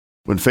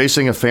When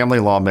facing a family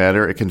law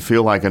matter, it can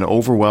feel like an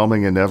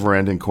overwhelming and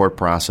never-ending court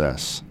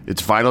process.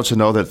 It's vital to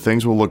know that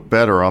things will look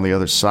better on the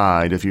other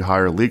side if you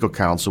hire legal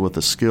counsel with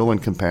the skill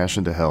and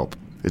compassion to help.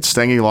 At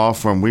Stengy Law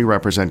Firm, we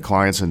represent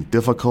clients in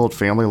difficult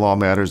family law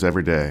matters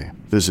every day.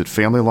 Visit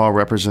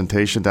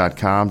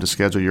FamilyLawRepresentation.com to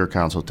schedule your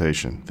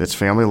consultation. That's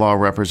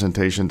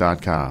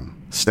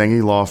FamilyLawRepresentation.com.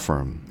 Stengy Law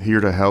Firm, here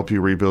to help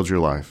you rebuild your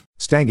life.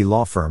 Stengy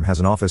Law Firm has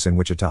an office in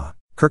Wichita.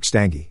 Kirk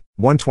Stengy,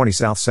 120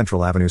 South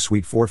Central Avenue,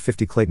 Suite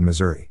 450, Clayton,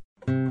 Missouri.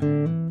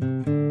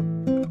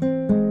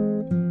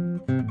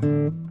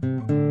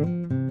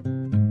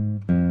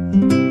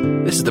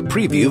 This is the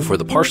preview for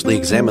the Partially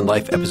Examined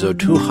Life, episode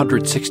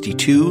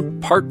 262,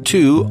 part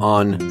 2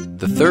 on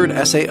the third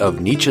essay of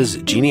Nietzsche's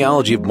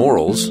Genealogy of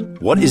Morals.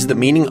 What is the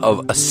meaning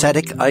of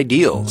ascetic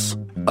ideals?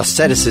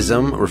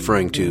 Asceticism,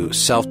 referring to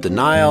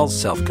self-denial,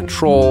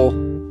 self-control,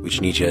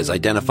 which Nietzsche has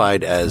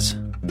identified as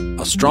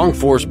a strong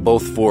force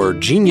both for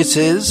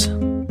geniuses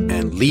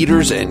and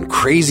leaders and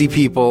crazy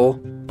people,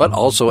 but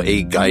also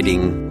a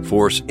guiding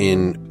force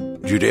in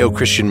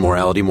Judeo-Christian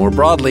morality more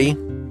broadly.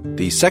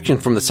 The section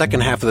from the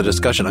second half of the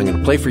discussion I'm going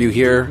to play for you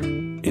here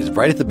is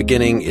right at the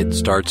beginning. It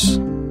starts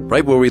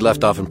right where we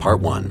left off in part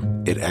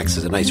 1. It acts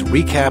as a nice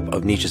recap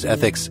of Nietzsche's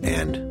ethics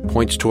and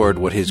points toward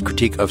what his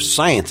critique of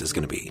science is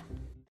going to be.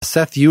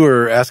 Seth, you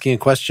were asking a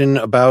question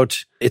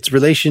about its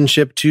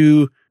relationship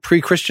to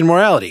pre-Christian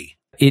morality.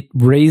 It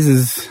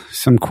raises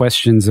some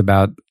questions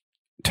about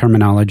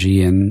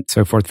terminology and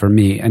so forth for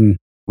me, and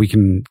we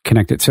can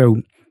connect it.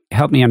 So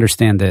help me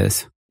understand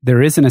this.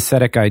 There is an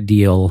ascetic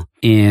ideal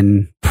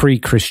in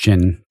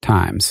pre-Christian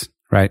times,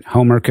 right?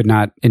 Homer could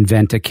not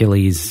invent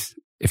Achilles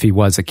if he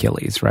was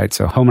Achilles, right?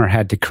 So Homer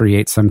had to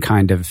create some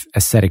kind of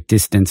ascetic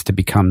distance to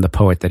become the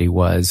poet that he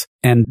was.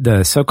 And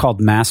the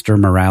so-called master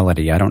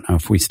morality, I don't know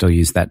if we still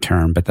use that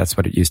term, but that's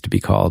what it used to be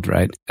called,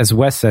 right? As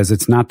Wes says,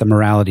 it's not the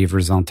morality of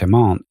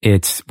ressentiment.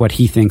 It's what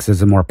he thinks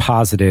is a more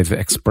positive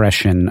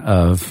expression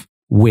of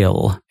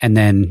will. And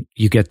then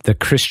you get the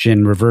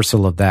Christian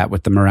reversal of that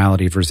with the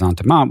morality of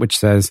ressentiment, which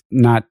says,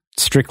 not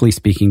strictly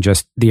speaking,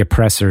 just the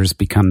oppressors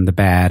become the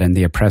bad and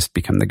the oppressed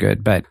become the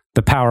good, but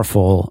the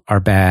powerful are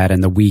bad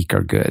and the weak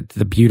are good.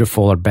 The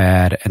beautiful are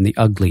bad and the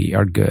ugly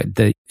are good.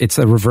 It's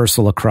a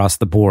reversal across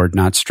the board,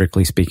 not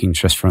strictly speaking,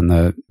 just from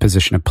the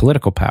position of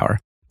political power.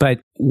 But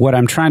what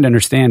I'm trying to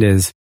understand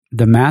is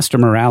the master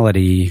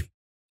morality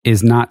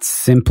is not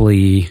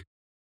simply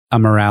a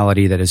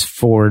morality that is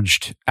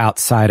forged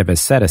outside of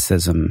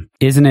asceticism.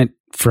 Isn't it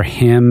for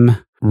him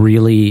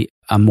really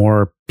a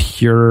more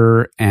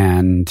pure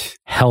and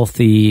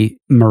healthy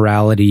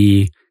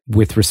morality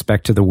with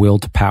respect to the will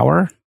to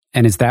power?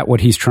 And is that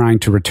what he's trying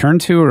to return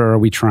to, or are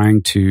we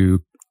trying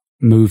to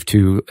move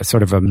to a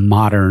sort of a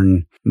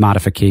modern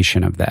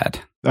modification of that?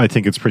 I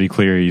think it's pretty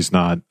clear he's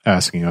not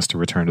asking us to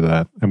return to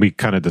that. And we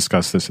kind of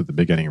discussed this at the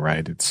beginning,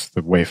 right? It's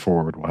the way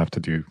forward will have to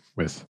do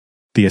with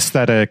the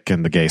aesthetic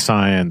and the gay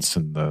science,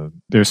 and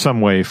there's some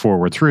way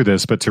forward through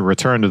this, but to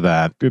return to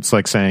that, it's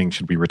like saying,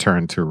 should we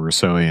return to a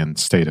Rousseauian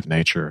state of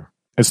nature?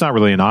 It's not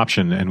really an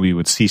option, and we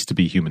would cease to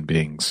be human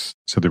beings.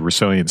 So the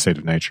Rousseauian state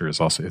of nature is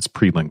also, it's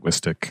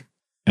pre-linguistic.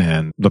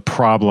 And the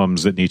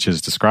problems that Nietzsche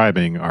is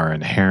describing are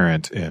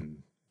inherent in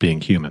being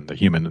human, the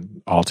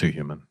human, all too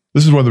human.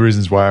 This is one of the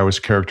reasons why I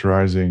was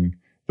characterizing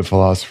the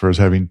philosopher as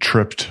having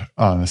tripped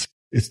on us.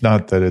 It's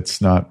not that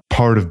it's not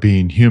part of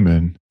being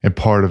human and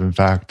part of, in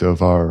fact,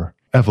 of our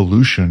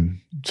evolution,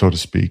 so to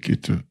speak,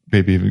 to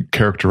maybe even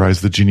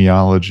characterize the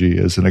genealogy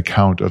as an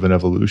account of an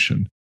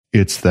evolution.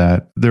 It's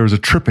that there is a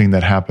tripping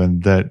that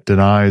happened that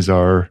denies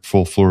our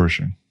full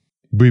flourishing.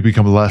 We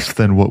become less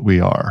than what we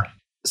are.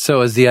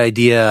 So is the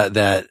idea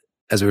that,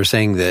 as we were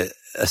saying, the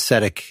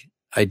ascetic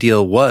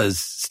ideal was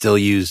still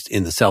used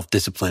in the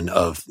self-discipline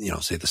of,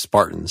 say the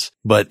Spartans,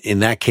 but in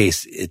that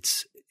case,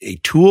 it's a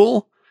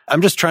tool?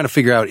 I'm just trying to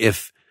figure out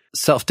if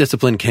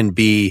self-discipline can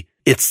be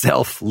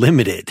itself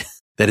limited,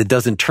 that it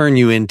doesn't turn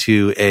you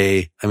into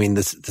the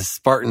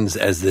Spartans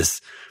as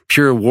this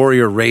pure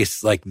warrior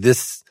race, like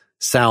this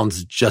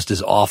sounds just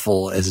as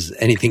awful as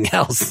anything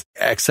else.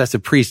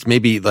 Excessive priest,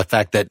 maybe the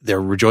fact that they're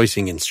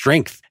rejoicing in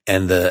strength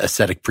and the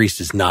ascetic priest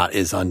is not,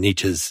 is on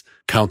Nietzsche's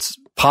counts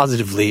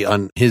positively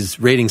on his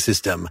rating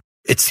system.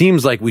 It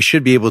seems like we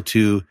should be able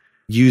to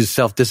use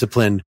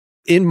self-discipline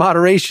in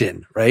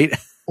moderation, right?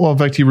 Well, in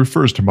fact, he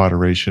refers to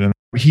moderation, and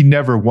he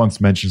never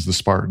once mentions the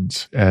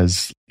Spartans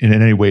as in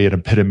any way an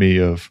epitome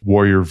of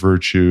warrior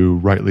virtue,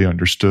 rightly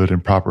understood,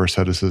 and proper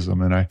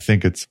asceticism. And I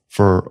think it's,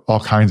 for all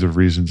kinds of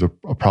reasons, a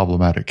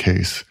problematic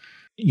case.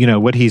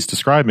 What he's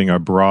describing are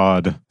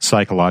broad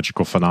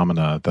psychological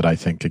phenomena that I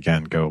think,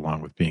 again, go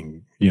along with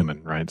being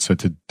human, right? So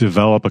to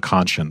develop a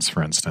conscience,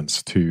 for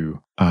instance,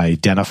 to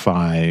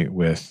identify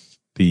with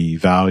the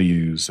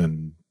values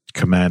and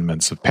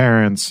commandments of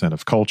parents and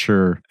of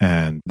culture,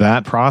 and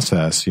that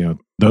process,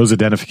 those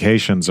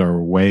identifications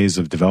are ways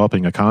of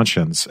developing a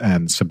conscience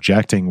and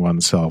subjecting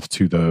oneself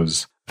to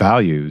those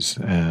values.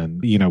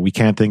 And, we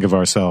can't think of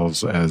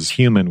ourselves as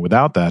human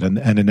without that. And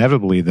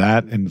inevitably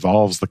that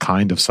involves the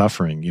kind of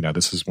suffering.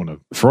 This is one of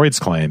Freud's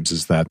claims,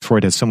 is that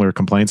Freud has similar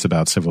complaints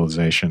about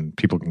civilization.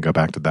 People can go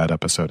back to that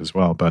episode as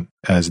well. But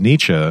as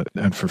Nietzsche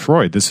and for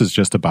Freud, this is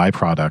just a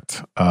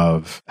byproduct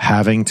of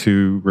having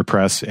to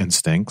repress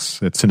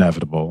instincts. It's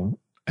inevitable.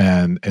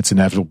 And it's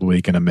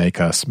inevitably going to make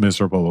us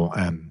miserable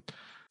and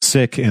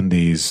sick in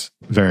these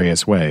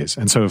various ways.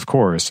 And so, of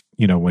course,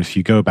 if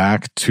you go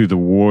back to the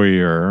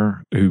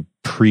warrior who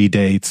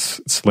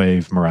predates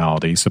slave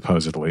morality,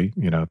 supposedly,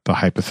 the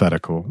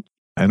hypothetical,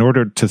 in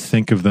order to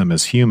think of them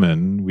as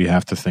human, we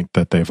have to think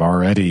that they've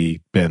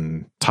already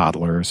been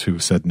toddlers who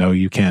said, no,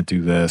 you can't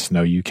do this,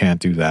 no, you can't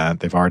do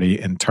that. They've already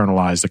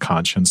internalized a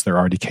conscience. They're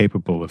already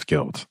capable of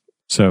guilt.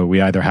 So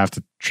we either have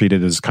to treat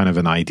it as kind of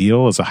an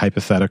ideal, as a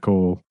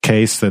hypothetical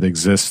case that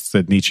exists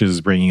that Nietzsche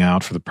is bringing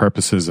out for the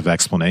purposes of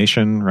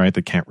explanation, right?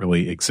 That can't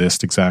really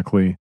exist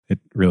exactly. It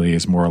really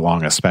is more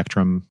along a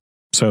spectrum.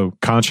 So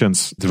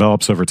conscience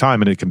develops over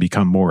time and it can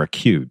become more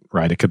acute,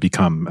 right? It could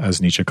become,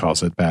 as Nietzsche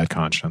calls it, bad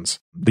conscience.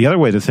 The other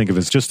way to think of it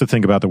is just to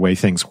think about the way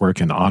things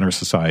work in honor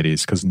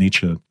societies, because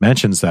Nietzsche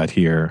mentions that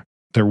here.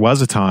 There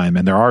was a time,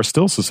 and there are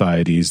still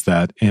societies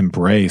that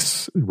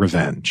embrace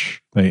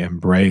revenge. They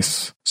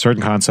embrace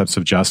certain concepts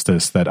of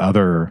justice that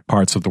other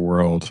parts of the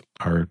world,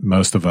 or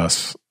most of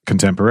us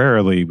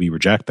contemporarily, we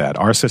reject that.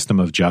 Our system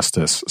of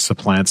justice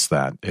supplants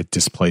that. It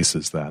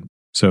displaces that.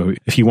 So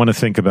if you want to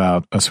think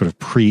about a sort of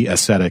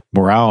pre-ascetic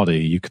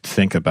morality, you could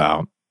think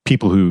about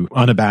people who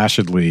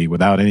unabashedly,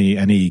 without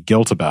any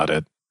guilt about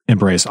it,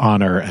 embrace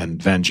honor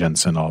and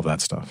vengeance and all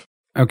that stuff.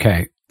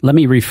 Okay, let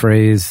me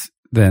rephrase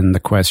then the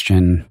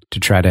question to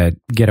try to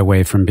get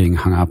away from being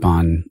hung up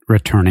on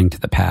returning to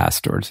the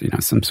past or,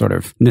 some sort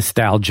of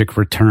nostalgic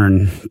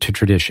return to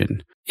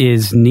tradition.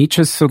 Is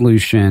Nietzsche's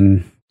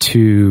solution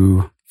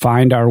to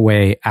find our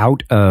way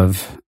out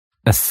of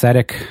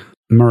ascetic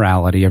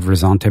morality of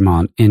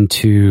ressentiment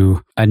into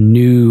a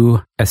new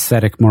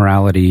ascetic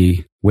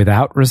morality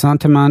without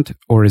ressentiment,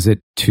 or is it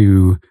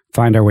to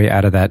find our way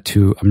out of that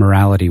to a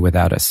morality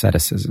without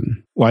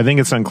asceticism? Well, I think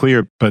it's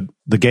unclear, but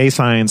the gay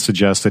science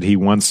suggests that he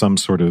wants some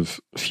sort of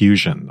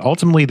fusion.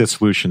 Ultimately, the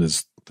solution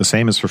is the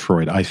same as for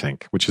Freud, I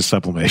think, which is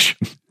sublimation.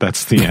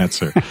 That's the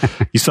answer.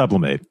 You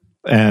sublimate.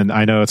 And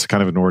I know it's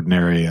kind of an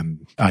ordinary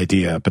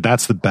idea, but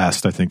that's the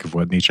best, I think, of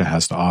what Nietzsche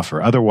has to offer.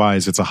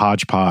 Otherwise, it's a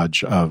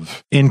hodgepodge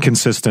of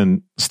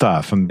inconsistent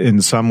stuff. And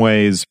in some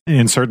ways,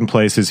 in certain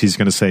places, he's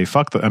going to say,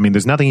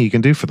 there's nothing you can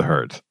do for the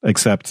herd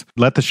except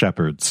let the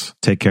shepherds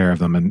take care of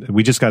them. And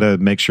we just got to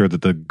make sure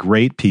that the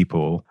great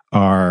people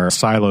are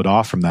siloed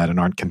off from that and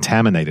aren't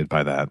contaminated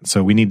by that.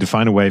 So we need to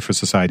find a way for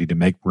society to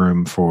make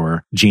room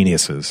for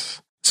geniuses.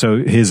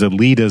 So his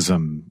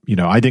elitism,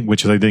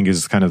 which I think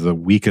is kind of the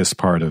weakest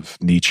part of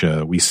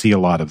Nietzsche. We see a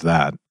lot of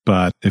that.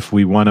 But if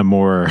we want a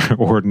more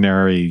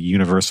ordinary,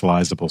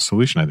 universalizable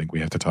solution, I think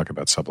we have to talk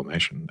about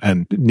sublimation.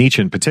 And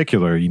Nietzsche in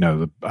particular,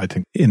 I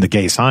think in the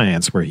gay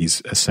science, where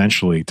he's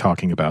essentially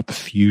talking about the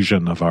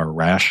fusion of our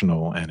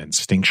rational and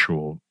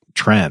instinctual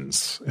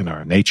trends in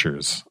our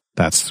natures,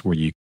 that's where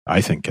you,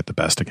 I think, get the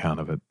best account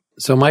of it.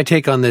 So my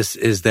take on this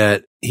is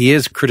that he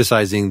is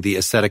criticizing the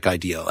ascetic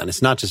ideal, and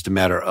it's not just a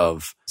matter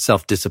of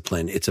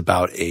self-discipline. It's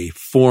about a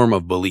form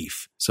of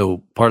belief.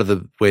 So part of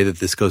the way that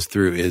this goes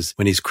through is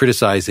when he's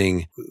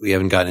criticizing, we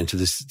haven't gotten into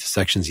this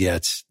sections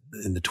yet,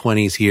 in the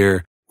 20s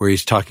here, where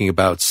he's talking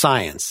about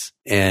science.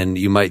 And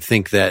you might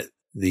think that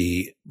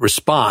the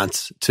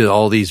response to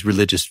all these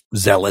religious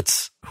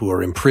zealots who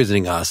are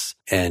imprisoning us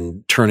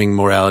and turning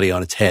morality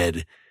on its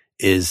head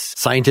is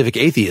scientific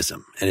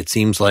atheism. And it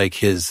seems like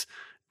his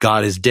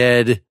God is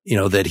dead,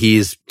 that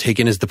he's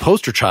taken as the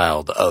poster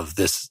child of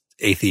this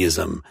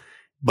atheism.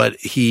 But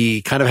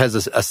he kind of has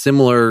a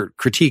similar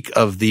critique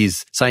of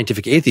these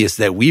scientific atheists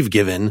that we've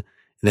given,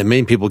 that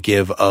many people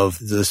give of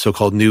the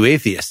so-called new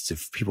atheists.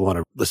 If people want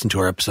to listen to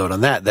our episode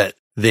on that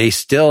they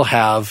still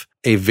have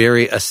a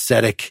very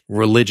ascetic,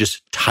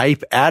 religious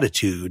type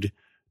attitude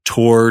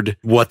toward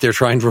what they're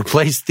trying to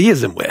replace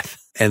theism with.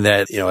 And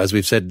that, as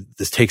we've said,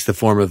 this takes the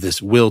form of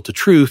this will to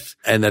truth,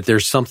 and that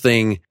there's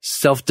something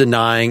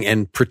self-denying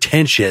and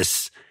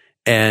pretentious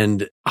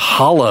and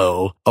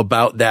hollow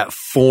about that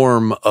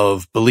form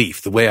of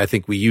belief. The way I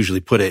think we usually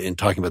put it in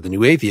talking about the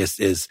new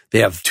atheists is they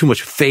have too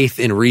much faith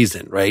in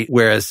reason, right?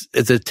 Whereas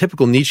it's a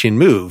typical Nietzschean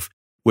move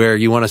where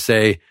you want to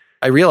say,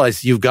 I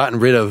realize you've gotten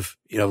rid of,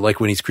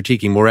 like when he's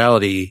critiquing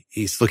morality,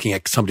 he's looking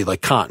at somebody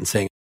like Kant and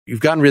saying, you've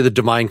gotten rid of the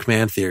divine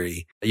command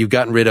theory. You've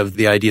gotten rid of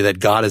the idea that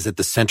God is at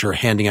the center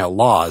handing out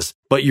laws,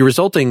 but your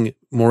resulting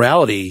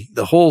morality,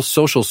 the whole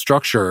social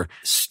structure,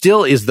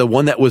 still is the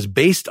one that was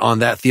based on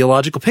that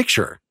theological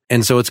picture.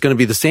 And so it's going to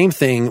be the same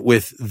thing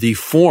with the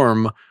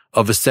form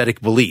of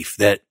ascetic belief,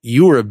 that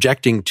you are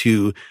objecting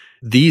to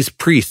these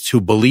priests who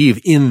believe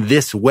in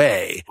this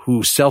way,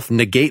 who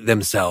self-negate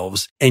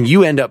themselves, and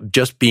you end up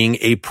just being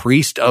a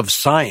priest of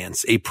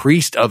science, a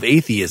priest of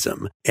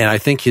atheism. And I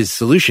think his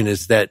solution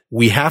is that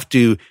we have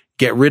to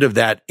get rid of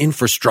that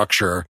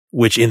infrastructure,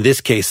 which in this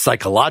case,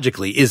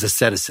 psychologically, is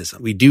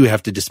asceticism. We do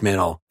have to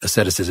dismantle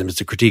asceticism. It's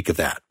a critique of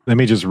that. Let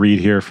me just read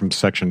here from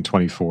section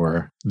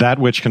 24. That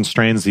which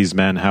constrains these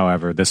men,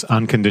 however, this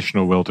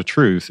unconditional will to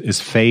truth,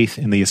 is faith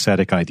in the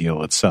ascetic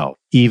ideal itself,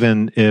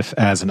 even if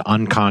as an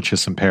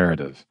unconscious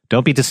imperative.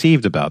 Don't be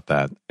deceived about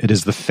that. It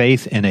is the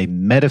faith in a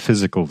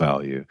metaphysical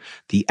value,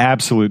 the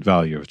absolute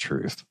value of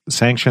truth,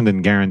 sanctioned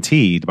and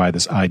guaranteed by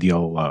this ideal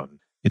alone.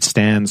 It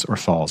stands or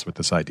falls with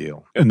this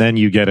ideal. And then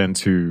you get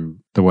into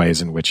the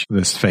ways in which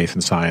this faith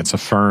in science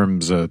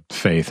affirms a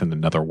faith in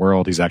another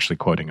world. He's actually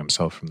quoting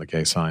himself from the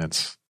gay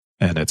science.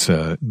 And it's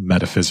a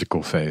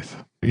metaphysical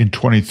faith. In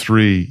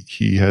 23,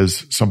 he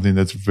has something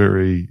that's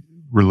very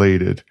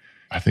related.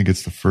 I think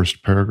it's the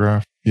first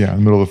paragraph. Yeah, in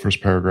the middle of the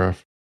first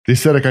paragraph. The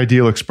ascetic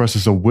ideal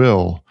expresses a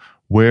will.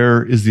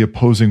 Where is the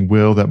opposing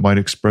will that might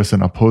express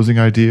an opposing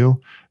ideal?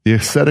 The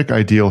ascetic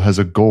ideal has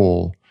a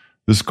goal.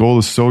 This goal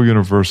is so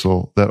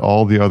universal that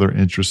all the other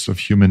interests of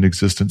human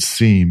existence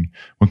seem,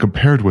 when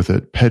compared with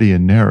it, petty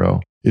and narrow.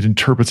 It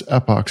interprets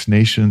epochs,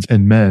 nations,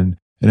 and men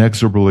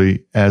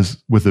inexorably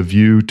as with a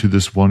view to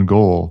this one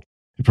goal.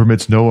 It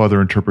permits no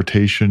other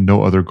interpretation,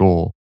 no other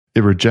goal.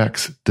 It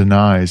rejects,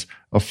 denies,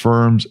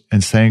 affirms,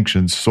 and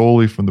sanctions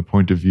solely from the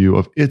point of view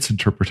of its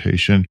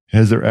interpretation.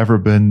 Has there ever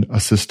been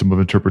a system of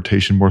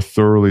interpretation more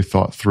thoroughly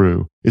thought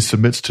through? It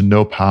submits to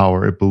no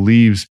power. It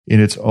believes in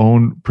its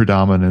own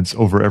predominance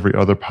over every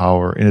other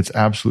power, in its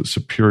absolute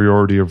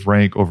superiority of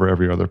rank over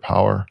every other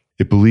power.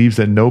 It believes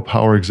that no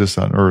power exists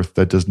on earth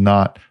that does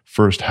not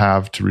first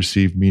have to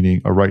receive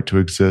meaning, a right to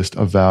exist,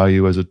 a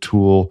value as a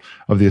tool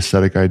of the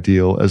ascetic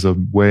ideal, as a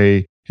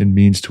way and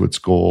means to its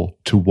goal,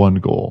 to one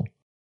goal.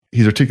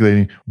 He's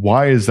articulating,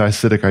 why is the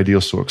ascetic ideal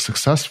so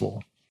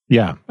successful?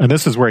 Yeah, and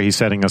this is where he's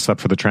setting us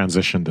up for the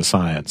transition to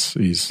science.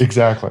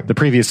 Exactly. The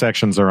previous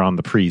sections are on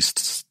the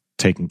priests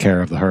taking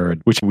care of the herd,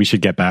 which we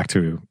should get back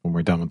to when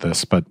we're done with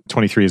this. But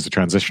 23 is the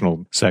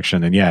transitional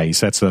section. And yeah, he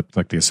sets up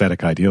like the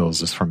ascetic ideal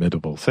is this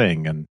formidable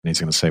thing. And he's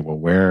going to say, well,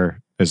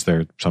 where is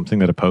there something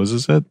that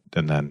opposes it?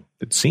 And then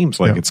it seems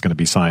like it's going to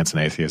be science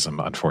and atheism.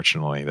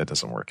 Unfortunately, that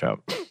doesn't work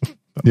out.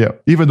 Yeah,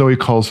 even though he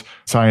calls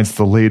science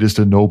the latest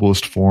and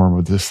noblest form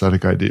of the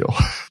ascetic ideal.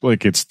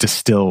 Like it's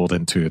distilled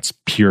into its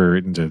pure,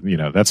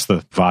 that's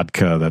the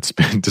vodka that's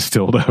been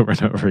distilled over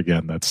and over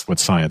again. That's what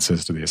science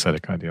is to the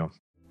ascetic ideal.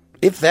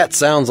 If that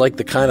sounds like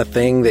the kind of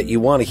thing that you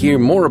want to hear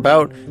more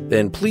about,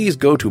 then please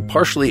go to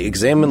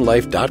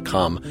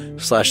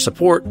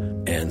partiallyexaminedlife.com/support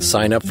and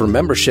sign up for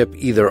membership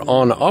either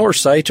on our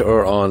site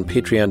or on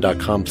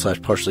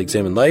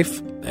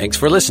patreon.com/partiallyexaminedlife. Thanks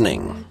for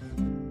listening.